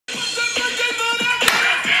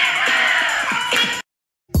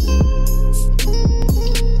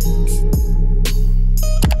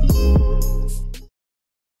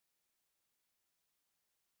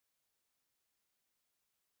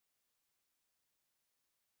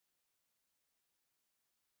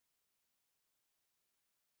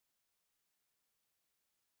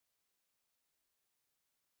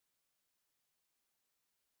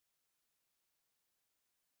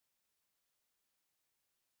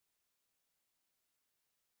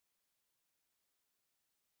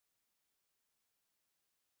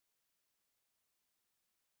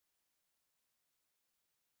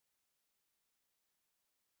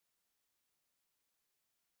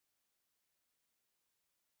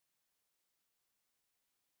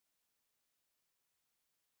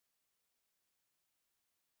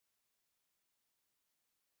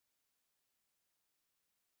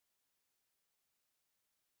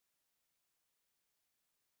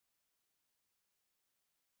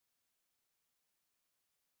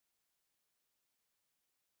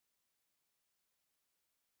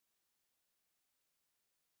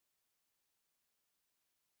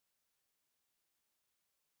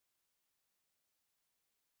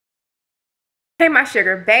Hey my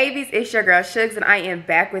sugar babies, it's your girl Shugs and I am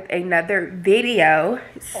back with another video.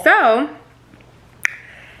 So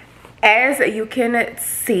as you can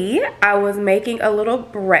see, I was making a little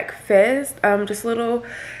breakfast, just little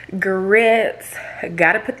grits.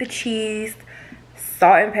 Gotta put the cheese,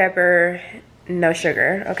 salt and pepper, no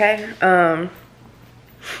sugar, okay? I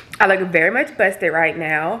look very much busted right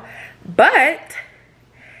now, but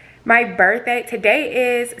my birthday,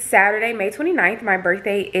 today is Saturday, May 29th. My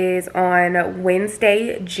birthday is on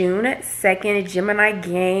Wednesday, June 2nd. Gemini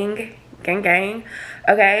gang. Okay.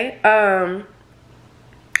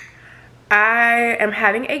 I am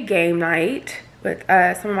having a game night with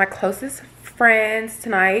some of my closest friends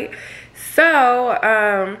tonight. So,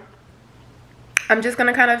 I'm just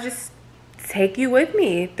gonna kind of just take you with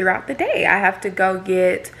me throughout the day. I have to go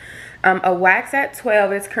get a wax at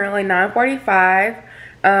 12. It's currently 9:45.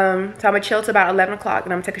 So I'm gonna chill till about 11 o'clock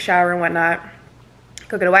and I'm gonna take a shower and whatnot.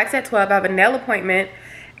 Go get a wax at 12. I have a nail appointment,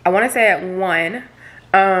 I want to say at 1,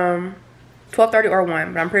 12:30 or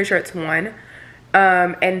 1, but I'm pretty sure it's 1.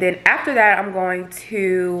 And then after that I'm going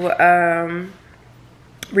to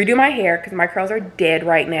redo my hair because my curls are dead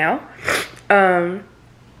right now, and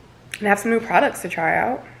I have some new products to try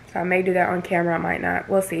out, so I may do that on camera, I might not,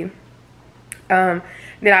 we'll see.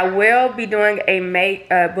 Then I will be doing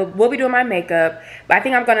we'll be doing my makeup, but I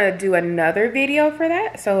think I'm gonna do another video for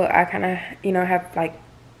that, so I kind of, you know, have like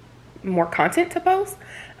more content to post.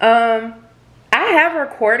 I have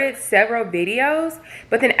recorded several videos,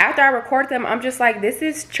 but then after I record them, I'm just like, this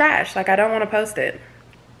is trash, like I don't want to post it,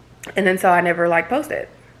 and then so I never like post it.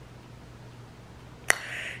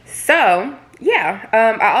 So yeah,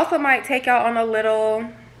 I also might take y'all on a little,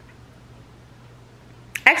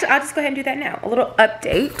 actually, I'll just go ahead and do that now. A little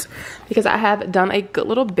update, because I have done a good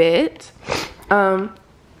little bit.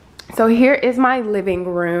 So here is my living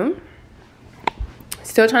room.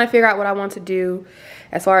 Still trying to figure out what I want to do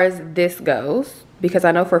as far as this goes, because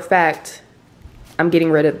I know for a fact I'm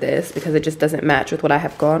getting rid of this because it just doesn't match with what I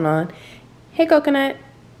have going on. Hey, Coconut.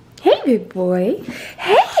 Hey, big boy.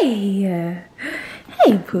 Hey.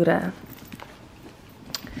 Hey, Puda.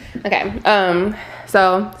 Okay,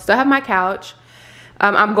 so still have my couch.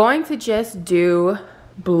 I'm going to just do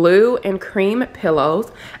blue and cream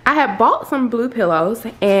pillows. I had bought some blue pillows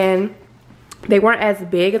and they weren't as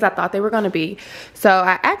big as I thought they were gonna be. So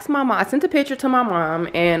I asked my mom, I sent a picture to my mom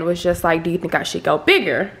and was just like, do you think I should go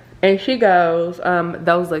bigger? And she goes,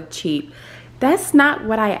 those look cheap. That's not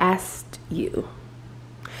what I asked you.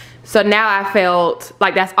 So now I felt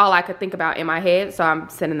like that's all I could think about in my head, so I'm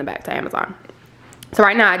sending them back to Amazon. So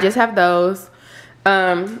right now I just have those.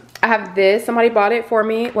 I have this, somebody bought it for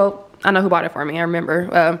me. Well, I know who bought it for me, I remember.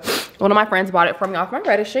 One of my friends bought it for me off my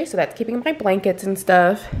registry, so that's keeping my blankets and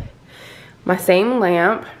stuff. My same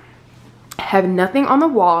lamp. I have nothing on the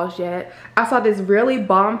walls yet. I saw this really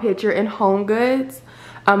bomb picture in Home Goods,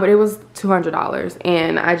 but it was $200,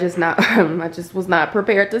 and I just was not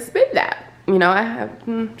prepared to spend that. You know,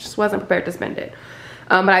 just wasn't prepared to spend it.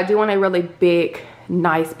 But I do want a really big,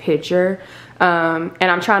 nice picture. And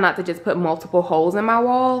I'm trying not to just put multiple holes in my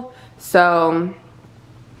wall. So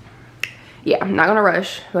yeah, I'm not gonna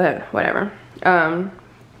rush, but whatever.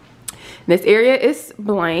 This area is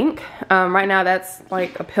blank. Right now that's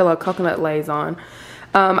like a pillow Coconut lays on.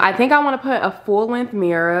 I think I want to put a full-length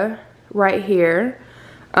mirror right here.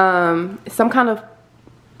 Some kind of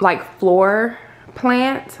like floor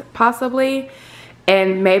plant possibly,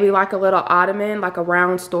 and maybe like a little ottoman, like a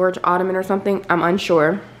round storage ottoman or something. I'm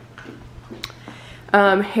unsure.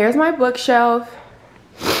 Here's my bookshelf.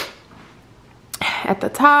 At the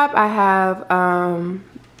top I have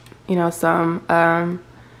you know, some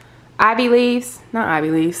ivy leaves, not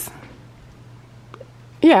ivy leaves,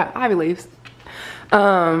 yeah, ivy leaves.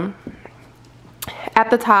 At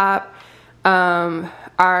the top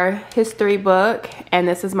our history book, and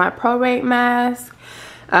this is my probate mask.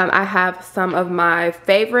 I have some of my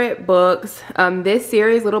favorite books. This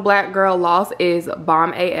series, Little Black Girl Lost, is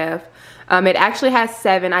bomb AF. It actually has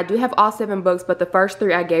 7. I do have all 7 books, but the first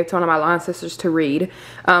 3 I gave to one of my line sisters to read.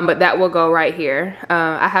 But that will go right here.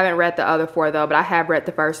 I haven't read the other 4 though, but I have read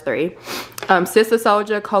the first 3. Sister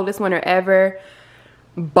Soldier, Coldest Winter Ever.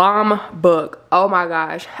 Bomb book. Oh my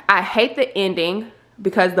gosh. I hate the ending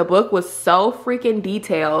because the book was so freaking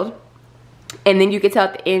detailed. And then you could tell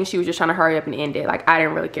at the end she was just trying to hurry up and end it. Like, I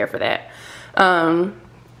didn't really care for that.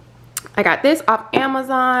 I got this off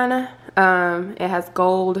Amazon. It has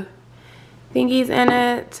gold thingies in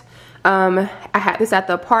it. I had this at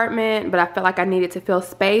the apartment, but I felt like I needed to fill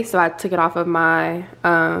space, so I took it off of my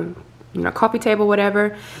you know, coffee table,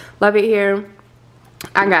 whatever. Love it here.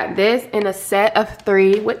 I got this in a set of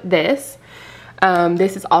 3 with this.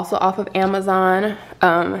 This is also off of Amazon.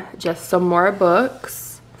 Just some more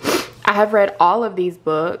books. I have read all of these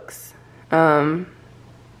books. I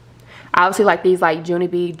obviously like these, like Junie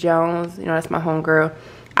B. Jones. You know, that's my homegirl.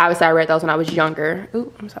 Obviously, I read those when I was younger.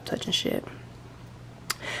 Ooh, I'm gonna stop touching shit.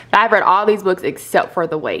 But I've read all these books except for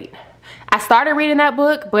The Wait. I started reading that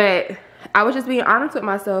book, but I was just being honest with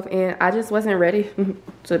myself, and I just wasn't ready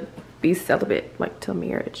to be celibate, like, till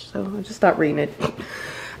marriage. So I just stopped reading it.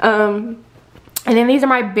 And then these are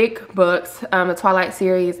my big books, the Twilight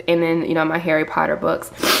series, and then, you know, my Harry Potter books.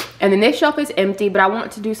 And then this shelf is empty, but I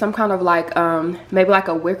want to do some kind of like, maybe like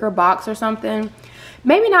a wicker box or something.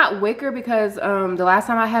 Maybe not wicker, because the last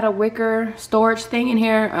time I had a wicker storage thing in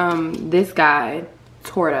here, this guy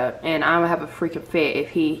tore it up, and I'm gonna have a freaking fit if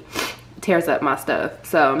he tears up my stuff.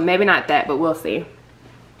 So maybe not that, but we'll see.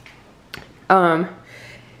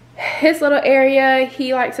 His little area,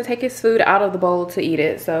 he likes to take his food out of the bowl to eat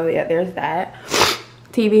it. So yeah, there's that.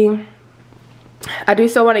 TV. I do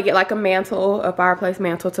still want to get like a mantle, a fireplace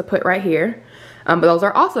mantle to put right here. But those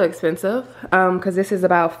are also expensive, because this is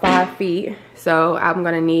about 5 feet. So I'm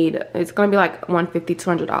gonna need, it's gonna be like $150,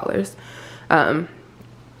 $200.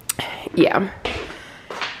 Yeah.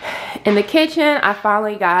 In the kitchen, I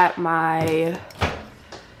finally got my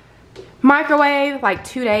microwave like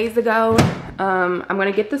 2 days ago. I'm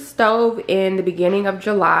gonna get the stove in the beginning of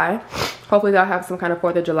July. Hopefully they'll have some kind of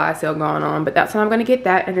 4th of July sale going on, but that's when I'm gonna get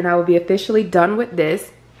that, and then I will be officially done with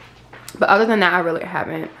this. But other than that, I really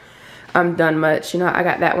haven't done much. You know, I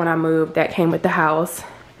got that when I moved. That came with the house.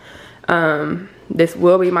 This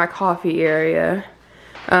will be my coffee area.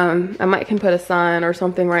 I might can put a sign or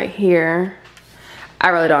something right here. I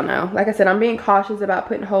really don't know. Like I said, I'm being cautious about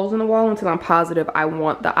putting holes in the wall until I'm positive I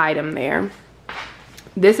want the item there.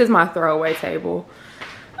 This is my throwaway table.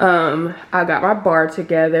 I got my bar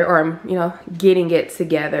together, or I'm, you know, getting it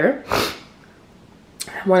together.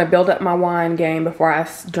 I want to build up my wine game before I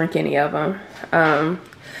drink any of them.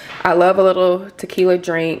 I love a little tequila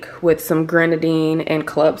drink with some grenadine and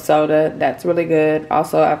club soda. That's really good.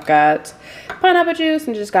 Also, I've got pineapple juice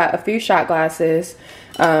and just got a few shot glasses.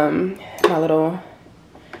 My little,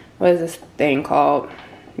 what is this thing called?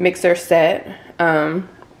 Mixer set.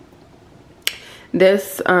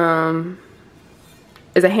 This is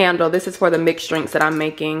a handle. This is for the mixed drinks that I'm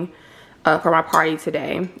making for my party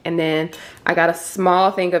today. And then I got a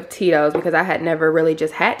small thing of Tito's because I had never really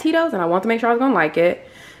just had Tito's, and I want to make sure I was gonna like it.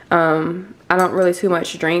 I don't really too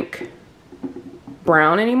much drink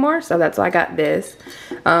brown anymore, so that's why I got this.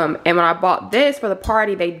 And when I bought this for the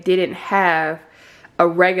party, they didn't have a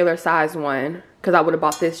regular size one, because I would have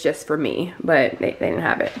bought this just for me, but they didn't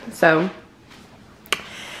have it. So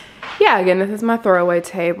yeah, again, this is my throwaway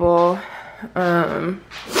table.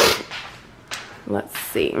 Let's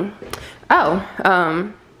see.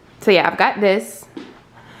 Oh, so yeah, I've got this.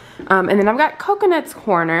 And then I've got Coconut's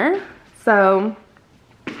Corner. So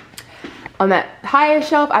on that highest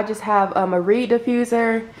shelf, I just have a reed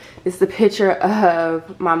diffuser. This is a picture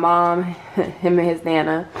of my mom, him and his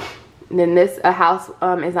Nana. And then this, A House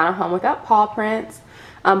is Not a Home Without Paw Prints.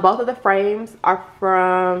 Both of the frames are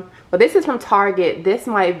from, well, this is from Target. This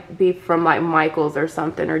might be from like Michael's or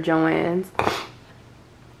something, or Joann's.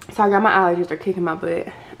 Sorry, y'all, my allergies are kicking my butt.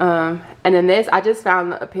 And then this, I just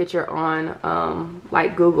found a picture on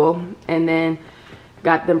like Google, and then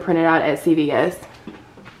got them printed out at CVS.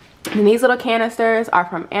 And these little canisters are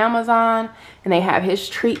from Amazon, and they have his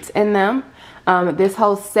treats in them. This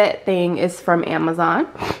whole set thing is from Amazon.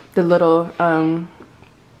 The little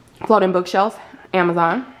floating bookshelf,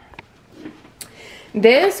 Amazon.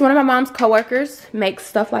 This, one of my mom's coworkers makes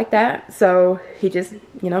stuff like that, so he just,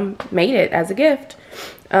 you know, made it as a gift.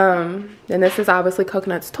 Then this is obviously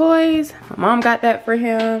Coconut's toys. My mom got that for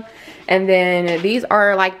him. And then these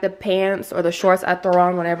are like the pants or the shorts I throw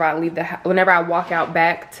on whenever I leave the house, whenever I walk out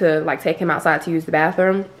back to like take him outside to use the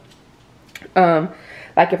bathroom.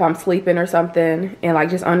 Like if I'm sleeping or something, and like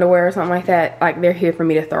just underwear or something like that, like they're here for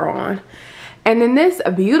me to throw on. And then this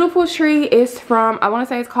beautiful tree is from, I want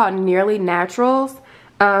to say it's called Nearly Naturals.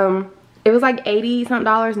 It was like $80 something,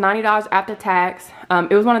 $90 after tax.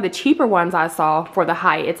 It was one of the cheaper ones I saw for the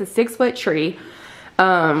height. It's a 6-foot tree.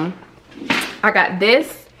 I got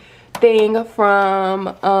this thing from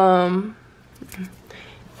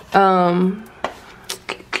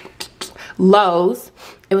Lowe's.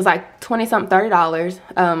 It was like 20 something, $30.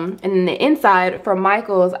 And then the inside from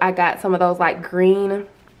Michael's, I got some of those like green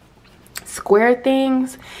square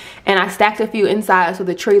things, and I stacked a few inside so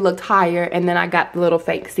the tree looked higher, and then I got the little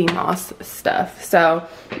fake sea moss stuff. So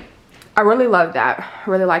I really love that. I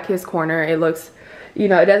really like his corner. It looks, you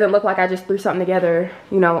know, it doesn't look like I just threw something together,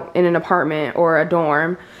 you know, in an apartment or a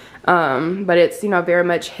dorm. But it's, you know, very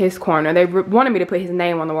much his corner. They wanted me to put his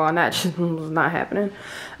name on the wall, and that just was not happening.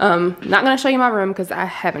 Not gonna show you my room because I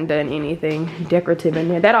haven't done anything decorative in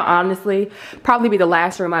there. That'll honestly probably be the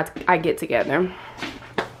last room I get together.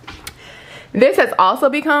 This has also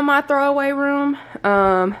become my throwaway room.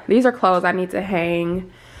 These are clothes I need to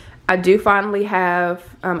hang. I do finally have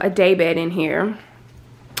a day bed in here.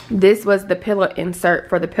 This was the pillow insert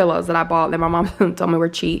for the pillows that I bought that my mom told me were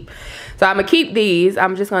cheap. So I'm gonna keep these.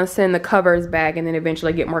 I'm just gonna send the covers back and then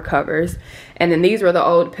eventually get more covers. And then these were the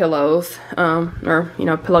old pillows, or, you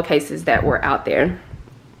know, pillowcases that were out there.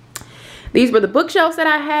 These were the bookshelves that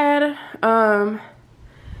I had.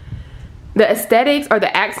 The aesthetics or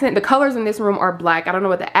the accent, the colors in this room are black. I don't know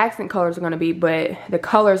what the accent colors are gonna be, but the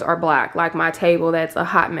colors are black. Like my table that's a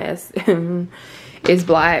hot mess is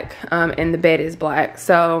black, and the bed is black.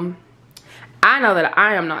 So I know that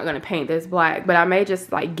I am not gonna paint this black, but I may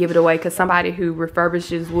just like give it away because somebody who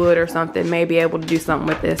refurbishes wood or something may be able to do something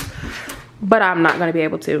with this, but I'm not gonna be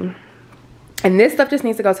able to. And this stuff just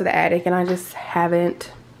needs to go to the attic, and I just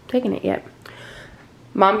haven't taken it yet.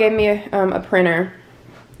 Mom gave me a printer.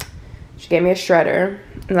 She gave me a shredder.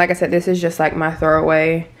 And like I said, this is just like my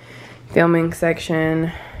throwaway filming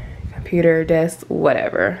section, computer, desk,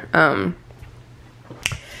 whatever.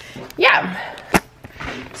 Yeah.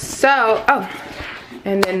 So, oh,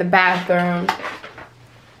 and then the bathroom.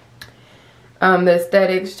 The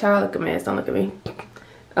aesthetics, child, look at me, don't look at me.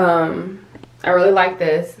 I really like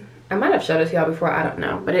this. I might have showed it to y'all before, I don't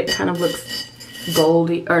know, but it kind of looks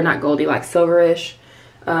goldy, or not goldy, like silverish.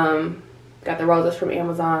 Got the roses from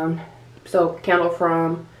Amazon. So candle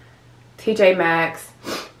from TJ Maxx.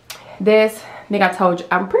 This, I think I told you,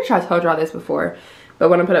 I'm pretty sure I told y'all this before, but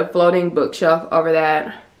when I put a floating bookshelf over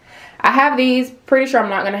that. I have these, pretty sure I'm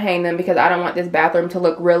not gonna hang them because I don't want this bathroom to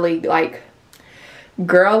look really like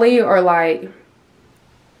girly or like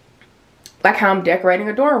how I'm decorating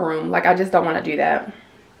a dorm room. Like I just don't want to do that.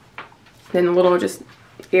 Then the little just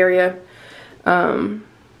area. Child,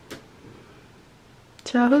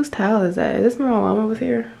 whose towel is that? Is this my mama was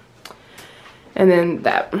here? And then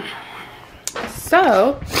that.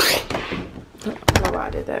 So, I don't know why I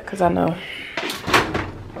did that because I know.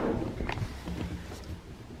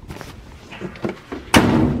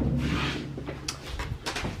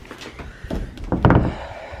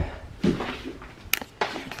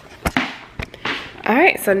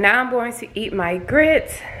 Alright, so now I'm going to eat my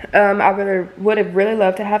grits. I would have really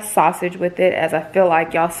loved to have sausage with it, as I feel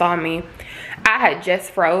like y'all saw me. I had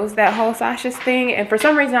just froze that whole sausage thing, and for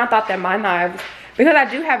some reason I thought that my knives, because I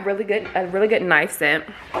do have a really good knife set,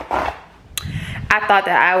 I thought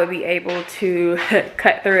that I would be able to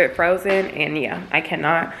cut through it frozen, and yeah, I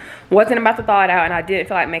cannot. Wasn't about to thaw it out, and I didn't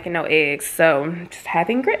feel like making no eggs, so just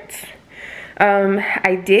having grits.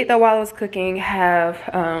 I did, though, while I was cooking, have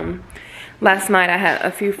last night I had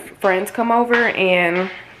a few friends come over,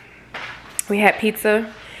 and we had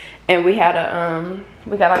pizza, and we had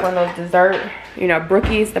we got like one of those dessert, you know,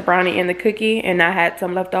 brookies, the brownie and the cookie, and I had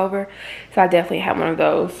some left over, so I definitely had one of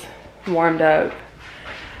those warmed up.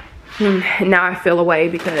 Now I feel away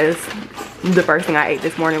because the first thing I ate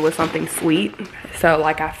this morning was something sweet, so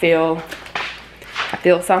like I feel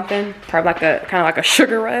something, probably like a kind of like a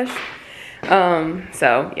sugar rush.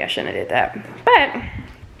 So yeah, shouldn't have did that, but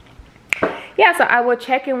yeah, so I will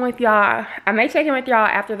check in with y'all. I may check in with y'all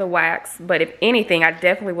after the wax, but if anything, I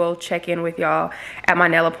definitely will check in with y'all at my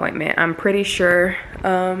nail appointment. I'm pretty sure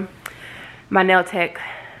my nail tech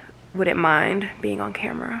wouldn't mind being on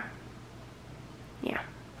camera. Yeah.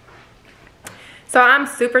 So I'm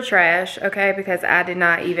super trash, okay, because I did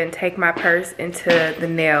not even take my purse into the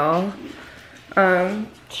nail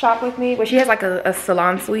shop with me. But she has like a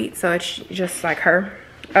salon suite, so it's just like her.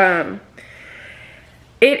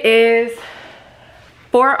 It is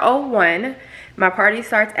 4:01. My party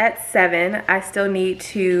starts at 7. I still need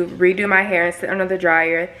to redo my hair and sit under the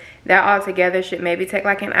dryer. That all together should maybe take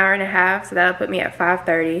like an hour and a half, so that'll put me at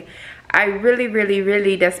 5:30. I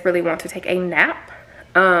really desperately want to take a nap.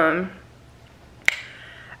 I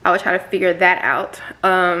will try to figure that out.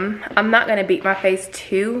 I'm not gonna beat my face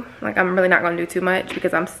too, like I'm really not gonna do too much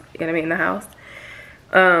because I'm gonna be in the house.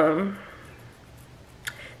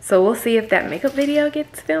 So we'll see if that makeup video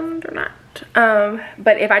gets filmed or not.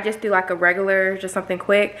 But if I just do like a regular, just something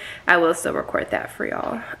quick, I will still record that for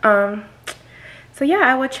y'all. So yeah,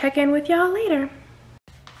 I will check in with y'all later.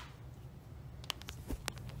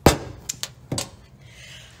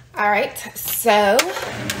 All right, so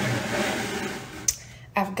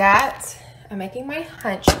I'm making my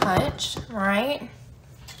hunch punch, right?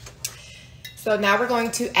 So now we're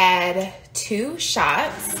going to add 2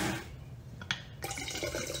 shots.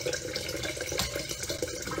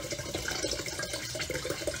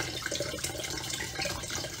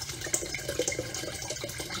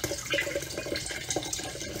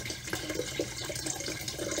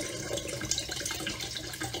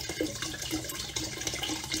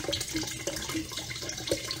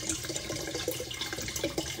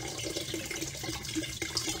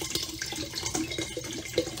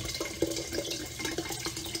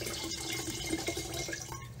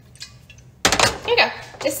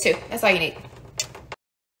 Just 2. That's all you need.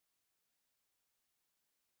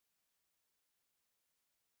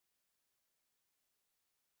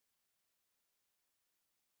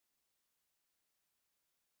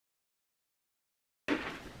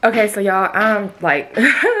 Okay, so y'all, I'm like,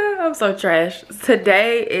 I'm so trash.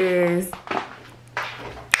 Today is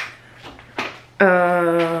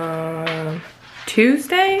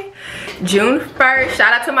Tuesday, June 1st.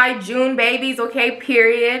 Shout out to my June babies, okay,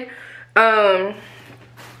 period.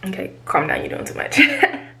 Okay, calm down, you're doing too much.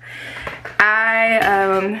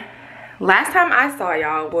 Last time I saw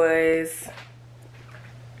y'all was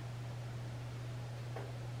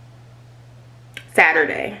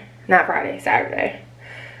Saturday, not Friday, Saturday.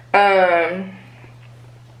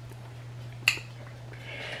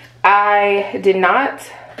 I did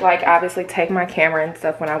not, like, obviously take my camera and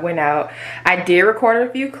stuff when I went out. I did record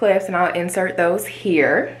a few clips and I'll insert those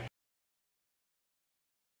here.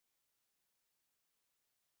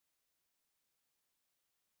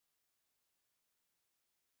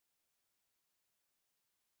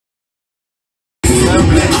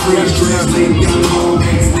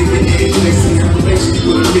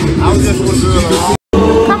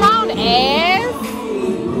 Come on, ass.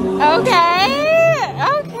 Okay.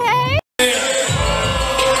 Okay.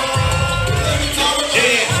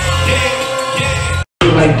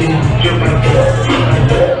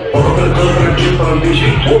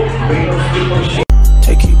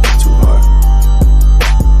 Take it too hard.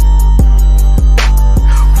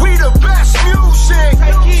 We the best music.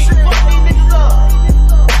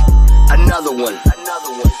 Another one.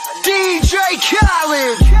 DJ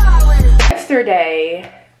Khaled.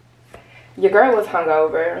 Yesterday, your girl was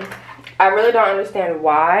hungover. I really don't understand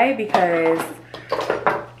why, because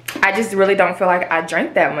I just really don't feel like I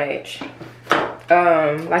drank that much.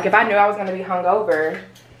 Like, if I knew I was gonna be hungover,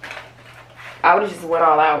 I would have just went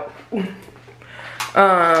all out.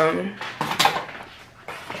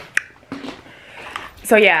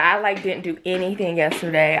 So yeah, I like didn't do anything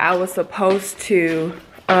yesterday. I was supposed to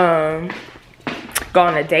go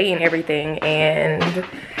on a date and everything, and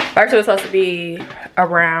first it was supposed to be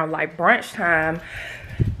around like brunch time,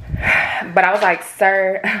 but I was like,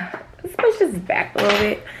 sir, let's push this back a little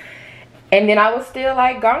bit. And then I was still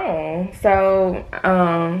like gone. So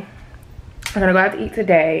I'm gonna go out to eat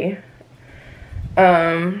today.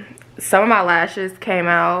 Some of my lashes came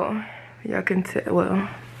out. Y'all can tell, well,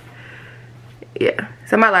 yeah,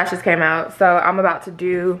 some of my lashes came out. So I'm about to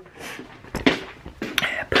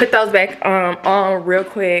put those back on real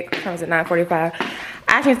quick. What time is it? 9:45.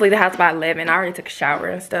 I actually leave the house by 11. I already took a shower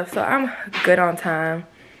and stuff, so I'm good on time.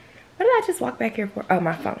 What did I just walk back here for? Oh,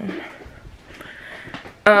 my phone.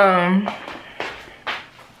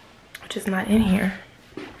 Which is not in here.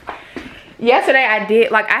 Yesterday I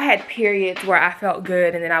did, like, I had periods where I felt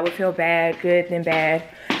good and then I would feel bad, good, then bad.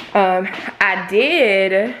 I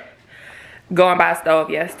did go and buy a stove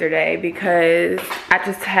yesterday because I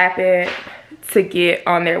just happened to get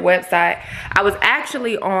on their website. I was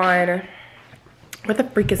actually on, where the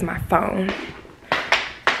freak is my phone?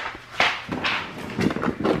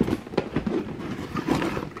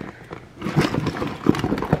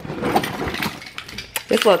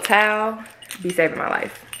 This little towel be saving my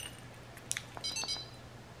life.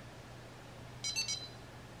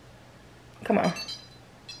 Come on.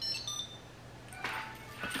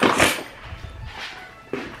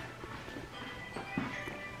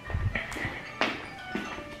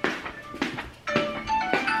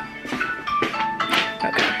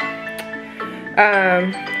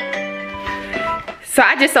 So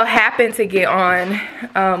I just so happened to get on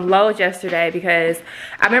Lowe's yesterday because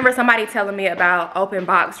I remember somebody telling me about open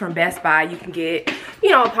box from Best Buy. You can get, you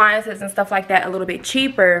know, appliances and stuff like that a little bit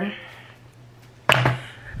cheaper.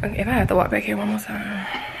 Okay, if I have to walk back here one more time.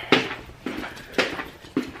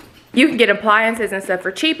 You can get appliances and stuff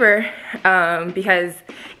for cheaper because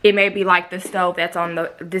it may be like the stove that's on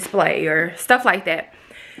the display or stuff like that.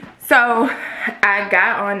 So I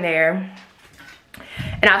got on there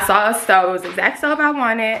and I saw a stove. It was the exact stove I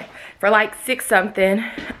wanted for like $6 something.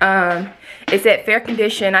 It said fair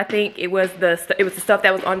condition. I think it was the stuff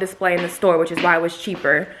that was on display in the store, which is why it was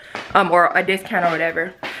cheaper, or a discount or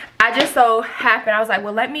whatever. I just so happened, I was like,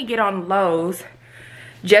 well, let me get on Lowe's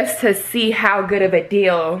just to see how good of a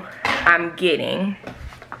deal I'm getting.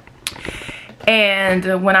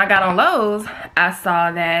 And when I got on Lowe's, I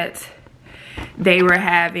saw that they were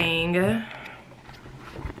having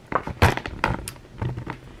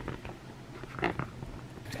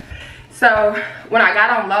so when I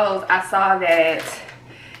got on Lowe's, I saw that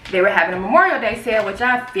they were having a Memorial Day sale, which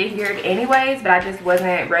I figured anyways, but I just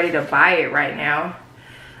wasn't ready to buy it right now.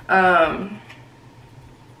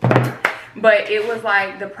 but it was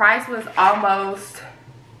like the price was almost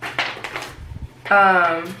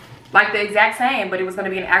like the exact same, but it was going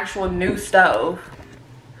to be an actual new stove.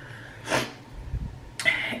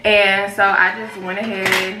 And so I just went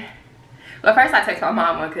ahead. Well, first I text my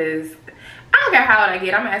mama because I don't care how old I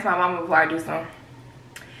get. I'm gonna ask my mama before I do something.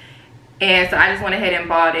 And so I just went ahead and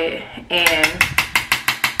bought it, and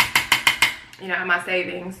you know, have my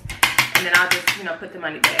savings, and then I'll just, you know, put the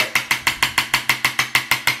money back.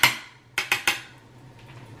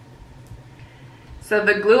 So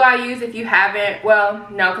the glue I use, if you haven't, well,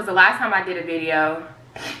 no, because the last time I did a video,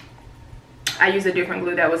 I used a different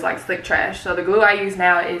glue that was like Slick Trash. So the glue I use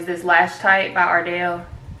now is this Lash Tight by Ardell.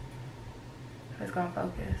 It's gonna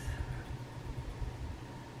focus.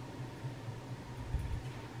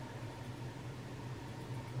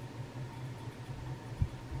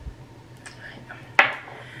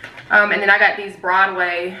 And then I got these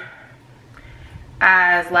Broadway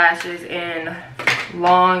eyes lashes in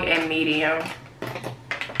long and medium.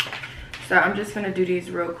 So I'm just gonna do these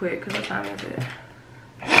real quick because what time is it?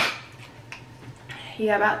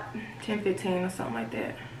 Yeah, about 10:15 or something like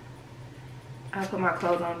that. I'll put my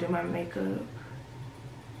clothes on, do my makeup,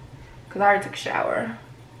 because I already took a shower.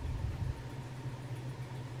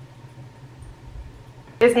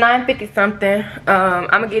 It's 9:50 something. I'm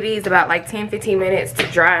gonna give these about like 10-15 minutes to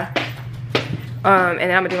dry. And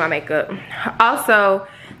then I'm gonna do my makeup. Also,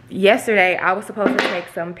 yesterday I was supposed to take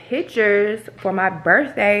some pictures for my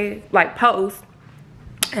birthday, like post,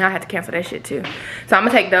 and I had to cancel that shit too. So I'm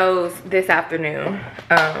gonna take those this afternoon.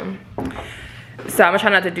 So I'm gonna try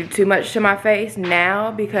not to do too much to my face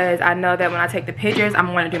now, because I know that when I take the pictures, I'm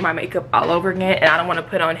gonna do my makeup all over again, and I don't want to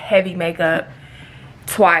put on heavy makeup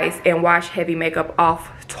twice and wash heavy makeup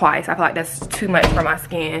off twice. I feel like that's too much for my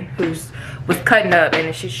skin, was cutting up,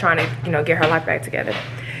 and she's trying to, you know, get her life back together.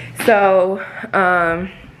 So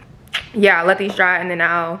yeah, I'll let these dry, and then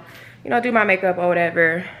I'll, you know, do my makeup or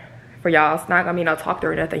whatever for y'all. It's not gonna be no talk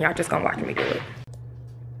through or nothing. Y'all just gonna watch me do it.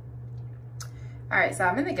 All right, so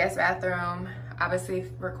I'm in the guest bathroom, obviously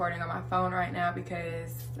recording on my phone right now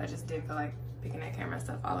because I just didn't feel like picking that camera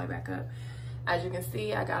stuff all the way back up. As you can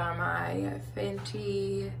see, I got on my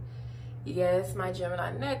Fenty, yes, my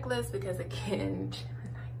Gemini necklace, because again,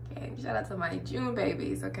 shout out to my June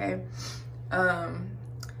babies, okay?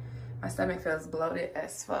 My stomach feels bloated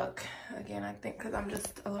as fuck. Again, I think because I'm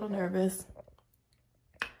just a little nervous.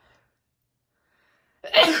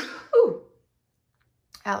 Ooh,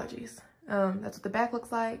 allergies. That's what the back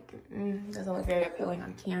looks like. Doesn't look very appealing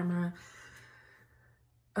on camera.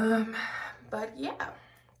 But yeah,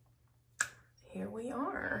 here we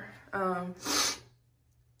are. I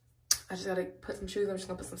just gotta put some shoes. I'm just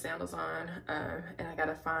gonna put some sandals on, and I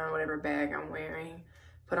gotta find whatever bag I'm wearing,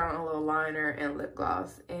 put on a little liner and lip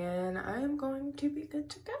gloss, and I am going to be good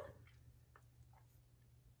to go.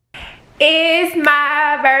 It's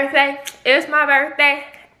my birthday. It's my birthday.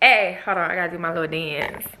 Hey, hold on, I gotta do my little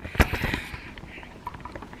dance.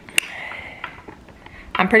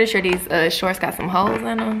 I'm pretty sure these shorts got some holes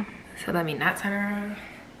in them, so let me not turn around.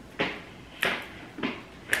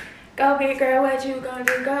 Go big girl, what you gonna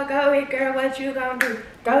do? Go, go big girl, what you gonna do?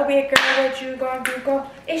 Go big girl, what you gonna do? Go,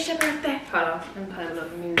 it's your birthday. Hold on, let me play a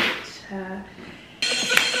little music.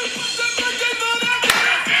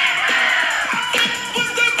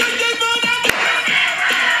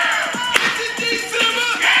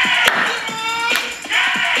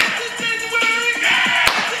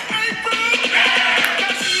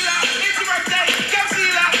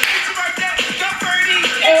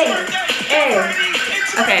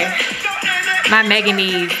 Okay, my Megan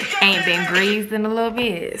knees ain't been greased in a little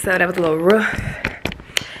bit, so that was a little rough,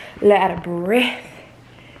 a little out of breath.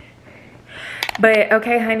 But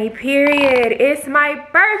okay, honey, period. It's my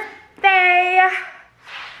birthday.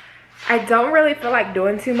 I don't really feel like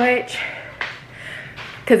doing too much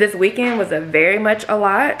because this weekend was very much a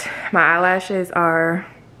lot. My eyelashes are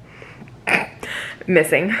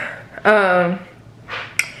missing.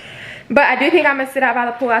 But I do think I'm gonna sit out by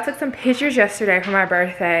the pool. I took some pictures yesterday for my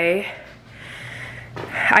birthday.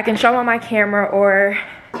 I can show them on my camera, or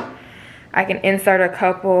I can insert a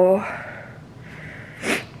couple.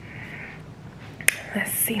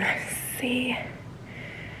 Let's see, let's see.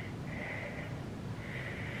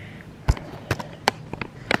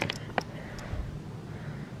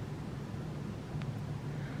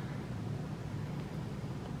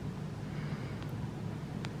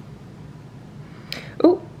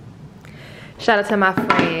 Ooh. Shout out to my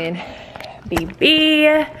friend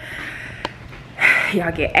BB.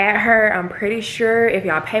 Y'all get at her. I'm pretty sure if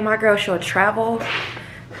y'all pay my girl, she'll travel.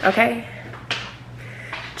 Okay?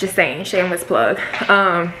 Just saying, shameless plug.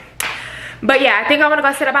 But yeah, I think I want to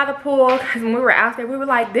go sit by the pool because when we were out there, we were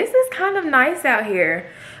like, this is kind of nice out here.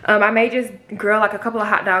 I may just grill like a couple of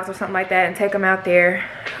hot dogs or something like that and take them out there.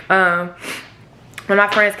 One of my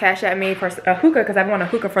friends cashed at me for a hookah because I've wanted a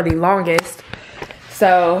hookah for the longest.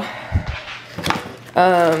 So,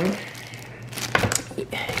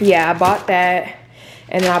 yeah, I bought that.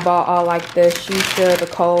 And then I bought all like the shisha, the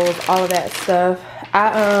coals, all of that stuff.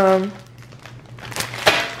 I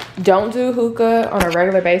don't do hookah on a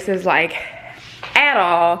regular basis like at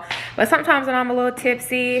all. But sometimes when I'm a little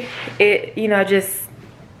tipsy, it, you know, the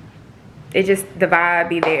vibe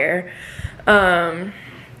be there. My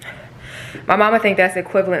mama think that's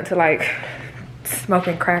equivalent to like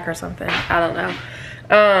smoking crack or something. I don't know.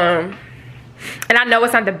 And I know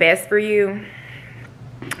it's not the best for you.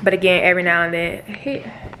 But again, every now and then.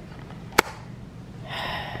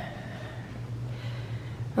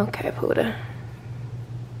 Okay, Puda.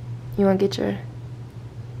 You want to get your...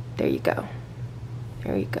 There you go.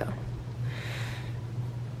 There you go.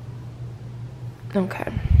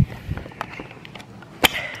 Okay.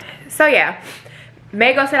 So yeah.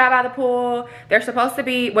 May go sit out by the pool. They're supposed to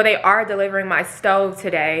be... Well, they are delivering my stove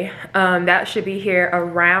today. That should be here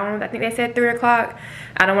around... I think they said 3 o'clock.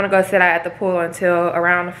 I don't want to go sit out at the pool until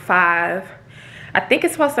around 5. I think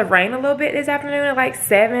it's supposed to rain a little bit this afternoon at like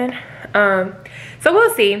 7. So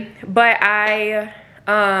we'll see. But I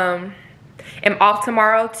am off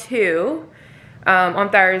tomorrow too. On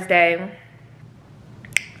Thursday.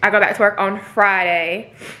 I go back to work on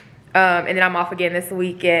Friday. And then I'm off again this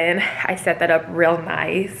weekend. I set that up real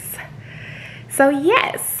nice. So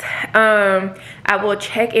yes, I will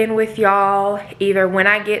check in with y'all either when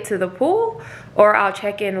I get to the pool or I'll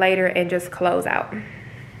check in later and just close out.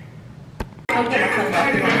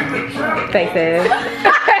 Thanks, Ed.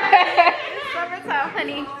 Summertime,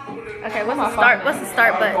 honey. Okay, what's the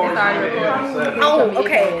start button? Oh,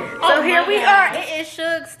 okay. So here we are. It is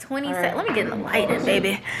Suge's 27th. Let me get in the lighting,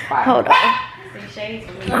 baby. Hold on.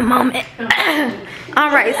 One moment. All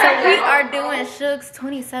right, so we are doing Suge's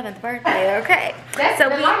 27th birthday. Okay. So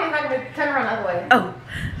the light is not gonna turn around the other way. Oh.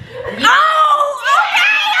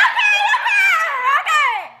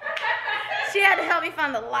 Okay. She had to help me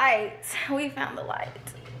find the light. We found the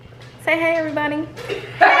light. Say hey, everybody.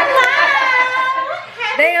 Hello.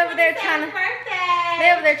 They over there trying to.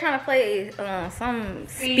 They over there trying to play some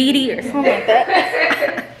Speedy or something like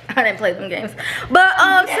that. I didn't play them games, but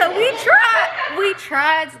so we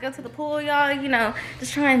tried to go to the pool, y'all. You know,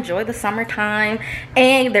 just try to enjoy the summertime.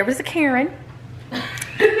 And there was a Karen.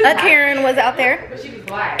 A Karen was out there. But she was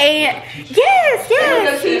black. And yes.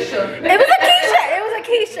 It was a Keisha. It was a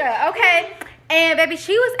Keisha. Okay. And baby,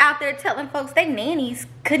 she was out there telling folks they nannies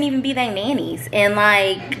couldn't even be their nannies, and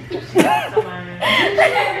like.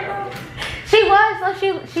 She was, so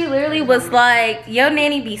she literally was like, your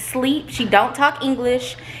nanny be sleep, she don't talk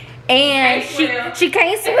English, and she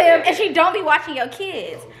can't swim, and she don't be watching your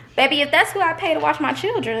kids. Baby, if that's who I pay to watch my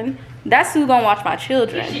children, that's who gonna watch my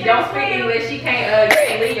children. If she don't speak English, she can't, you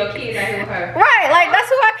can't leave your kids out here with her. Right, like that's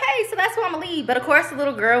who I pay, so that's who I'm gonna leave. But of course the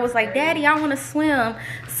little girl was like, Daddy, I wanna swim.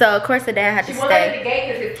 So of course the dad had to stay. She won't let the gate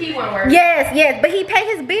because his key won't work. Yes, but he paid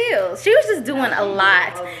his bills. She was just doing a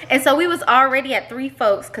lot. And so we was already at 3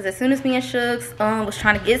 folks, because as soon as me and Shugs was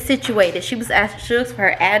trying to get situated, she was asking Shugs for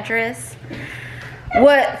her address,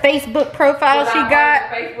 what Facebook profile she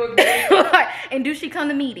got, and do she come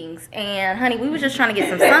to meetings. And honey, we was just trying to get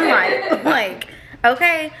some sunlight. Like,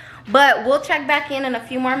 okay, but we'll check back in a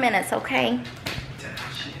few more minutes, okay?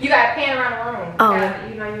 You got a pan around the room. Oh,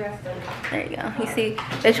 you know you got stuff. There you go. You see,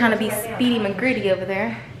 they're trying to be Speedy McGritty over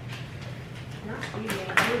there. Not Speedy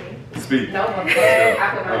McGritty. Speedy. No, I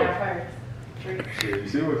put mine down first. You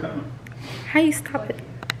see what's coming? How you stop it?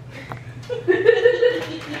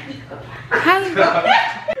 How you?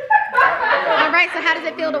 All right, so how does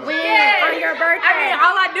it feel to win on your birthday? I mean,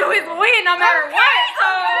 all I do is win no matter what, so.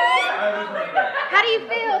 How do you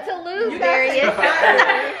feel to lose, Darius?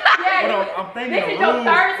 I'm thinking This is your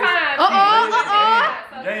 3rd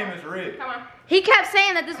time. Game is rigged. Come on. He kept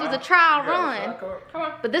saying that this was a trial run, Come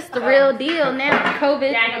on. but this is the real deal now.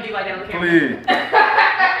 COVID. Yeah, I ain't gonna do like that on camera.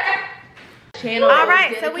 Please. All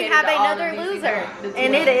right, so we have another loser,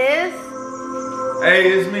 and it is.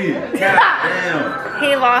 Hey, it's me. God damn.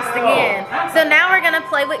 He lost again. So now we're gonna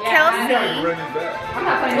play with Kelsey.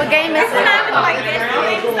 What game is it?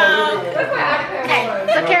 Okay,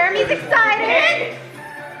 so Karamie's excited.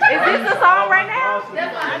 Is this the song right now?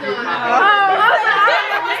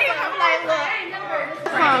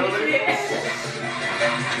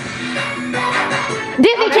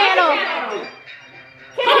 Disney Channel.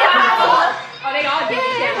 Oh, they all Disney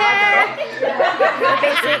Channel.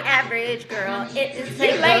 Basic at average girl. It is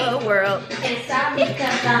the world. It's all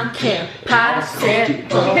because I'm impossible.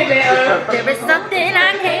 There is something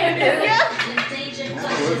I can do.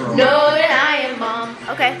 Know that I am mom.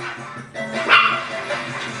 Okay.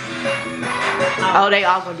 Oh, they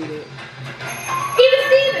all gonna do that. Even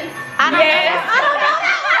Stevens. I don't know. I don't know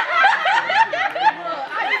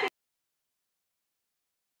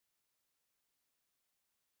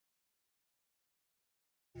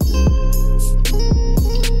that.